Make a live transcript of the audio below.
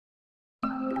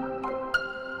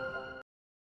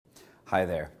Hi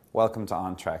there, welcome to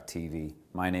ontrackTV.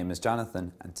 My name is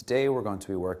Jonathan and today we're going to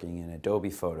be working in Adobe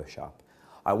Photoshop.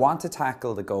 I want to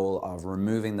tackle the goal of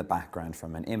removing the background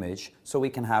from an image so we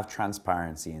can have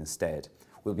transparency instead.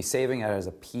 We'll be saving it as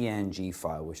a PNG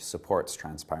file which supports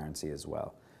transparency as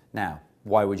well. Now,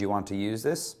 why would you want to use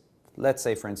this? Let's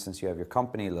say for instance you have your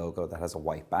company logo that has a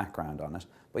white background on it,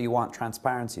 but you want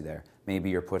transparency there. Maybe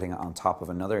you're putting it on top of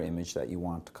another image that you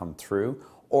want to come through,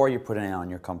 or you're putting it on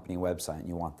your company website and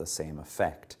you want the same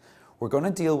effect. We're going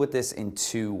to deal with this in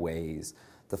two ways.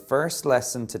 The first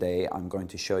lesson today, I'm going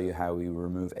to show you how we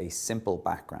remove a simple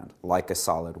background, like a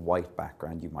solid white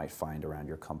background you might find around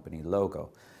your company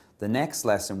logo. The next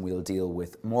lesson we'll deal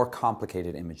with more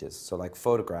complicated images, so like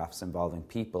photographs involving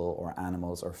people or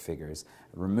animals or figures,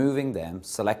 removing them,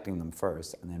 selecting them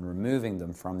first, and then removing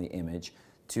them from the image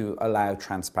to allow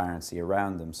transparency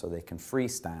around them so they can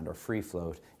freestand or free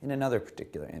float in another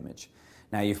particular image.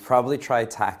 Now you've probably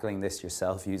tried tackling this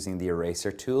yourself using the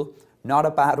eraser tool. Not a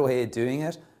bad way of doing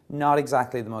it, not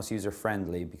exactly the most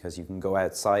user-friendly because you can go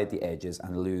outside the edges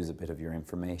and lose a bit of your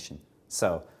information.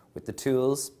 So with the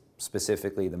tools,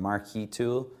 specifically the marquee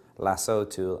tool, lasso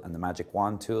tool and the magic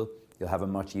wand tool, you'll have a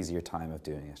much easier time of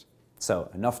doing it.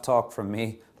 So enough talk from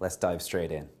me, let's dive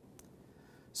straight in.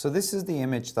 So this is the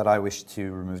image that I wish to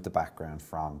remove the background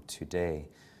from today.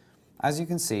 As you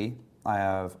can see, I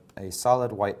have a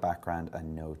solid white background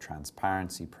and no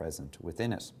transparency present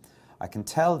within it. I can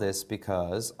tell this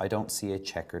because I don't see a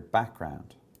checkered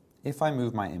background. If I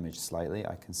move my image slightly,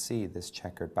 I can see this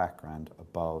checkered background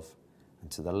above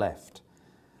and to the left.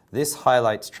 This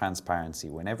highlights transparency.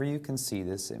 Whenever you can see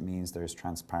this, it means there's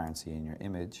transparency in your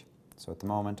image. So at the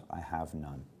moment, I have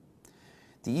none.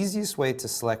 The easiest way to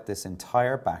select this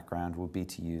entire background would be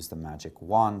to use the magic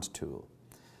wand tool.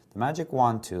 The magic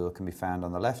wand tool can be found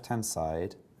on the left-hand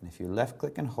side, and if you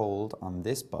left-click and hold on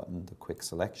this button, the quick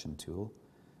selection tool,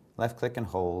 left-click and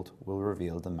hold will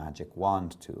reveal the magic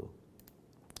wand tool.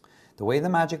 The way the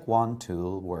magic wand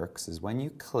tool works is when you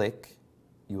click,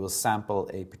 you will sample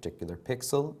a particular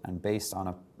pixel, and based on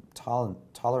a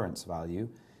tolerance value,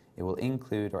 it will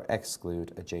include or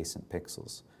exclude adjacent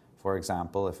pixels. For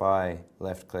example, if I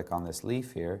left-click on this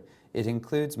leaf here, it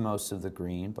includes most of the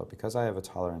green, but because I have a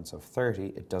tolerance of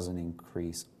 30, it doesn't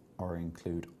increase or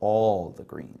include all the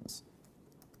greens.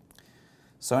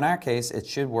 So in our case, it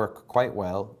should work quite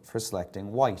well for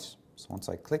selecting white. So once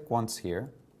I click once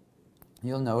here,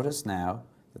 you'll notice now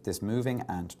that this moving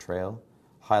ant trail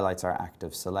highlights our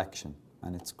active selection,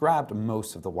 and it's grabbed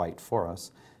most of the white for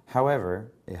us.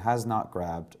 However, it has not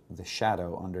grabbed the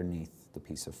shadow underneath the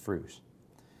piece of fruit.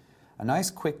 A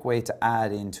nice quick way to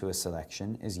add into a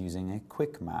selection is using a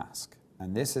quick mask,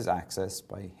 and this is accessed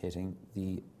by hitting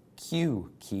the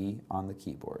Q key on the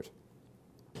keyboard.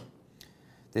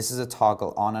 This is a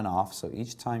toggle on and off, so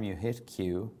each time you hit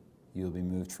Q, you'll be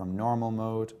moved from normal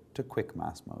mode to quick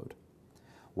mask mode.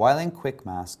 While in quick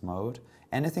mask mode,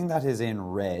 anything that is in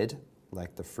red,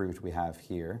 like the fruit we have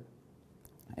here,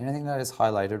 anything that is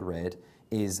highlighted red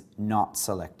is not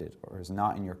selected or is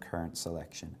not in your current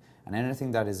selection. And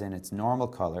anything that is in its normal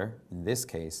color, in this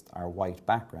case our white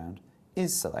background,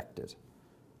 is selected,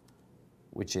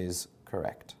 which is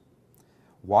correct.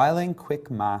 While in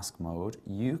quick mask mode,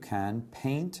 you can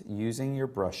paint using your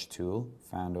brush tool,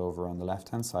 found over on the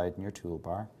left-hand side in your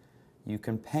toolbar. You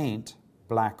can paint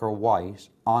black or white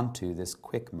onto this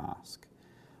quick mask.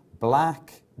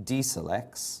 Black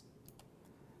deselects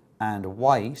and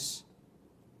white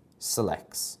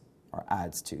selects or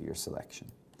adds to your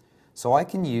selection. So I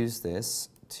can use this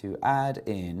to add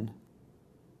in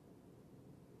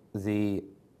the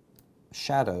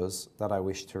shadows that I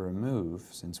wish to remove,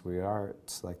 since we are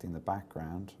selecting the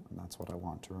background, and that's what I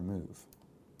want to remove.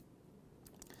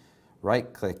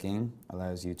 Right-clicking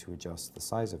allows you to adjust the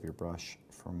size of your brush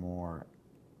for more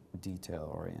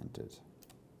detail-oriented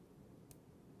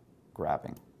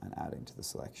grabbing and adding to the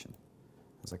selection.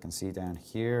 As I can see down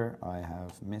here, I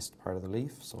have missed part of the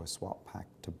leaf, so I swap back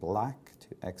to black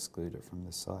to exclude it from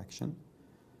the selection.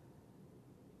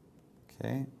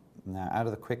 Okay, now out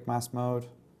of the quick mask mode,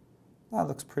 that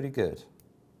looks pretty good.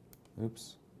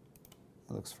 Oops,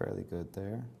 that looks fairly good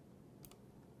there.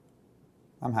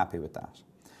 I'm happy with that.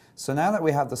 So now that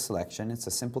we have the selection, it's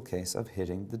a simple case of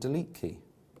hitting the delete key.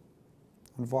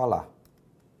 And voila,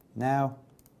 now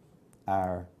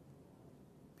our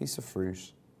piece of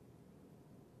fruit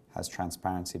has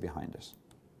transparency behind it.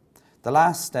 The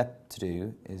last step to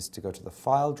do is to go to the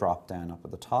File drop-down up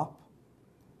at the top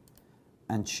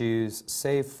and choose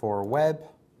Save for Web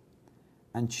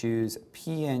and choose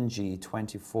PNG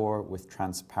 24 with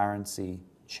transparency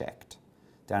checked.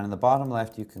 Down in the bottom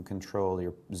left, you can control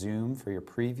your zoom for your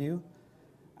preview,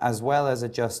 as well as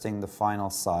adjusting the final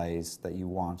size that you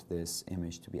want this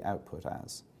image to be output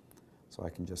as. So I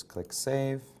can just click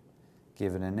Save,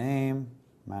 give it a name,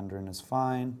 Mandarin is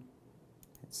fine,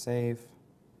 hit Save,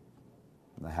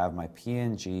 and I have my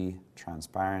PNG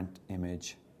transparent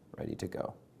image ready to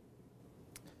go.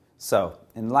 So,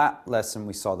 in that lesson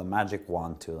we saw the magic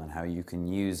wand tool and how you can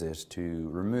use it to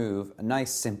remove a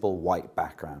nice simple white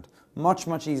background. Much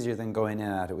easier than going in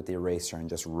at it with the eraser and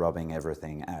just rubbing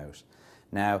everything out.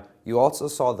 Now, you also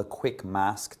saw the quick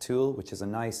mask tool, which is a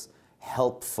nice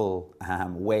helpful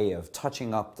way of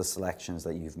touching up the selections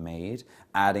that you've made,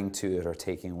 adding to it or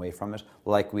taking away from it,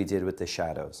 like we did with the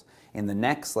shadows. In the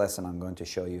next lesson, I'm going to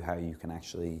show you how you can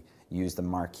actually use the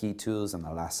marquee tools and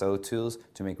the lasso tools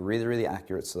to make really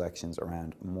accurate selections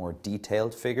around more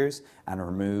detailed figures and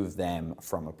remove them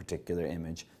from a particular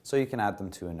image so you can add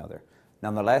them to another.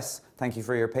 Nonetheless, thank you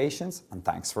for your patience and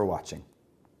thanks for watching.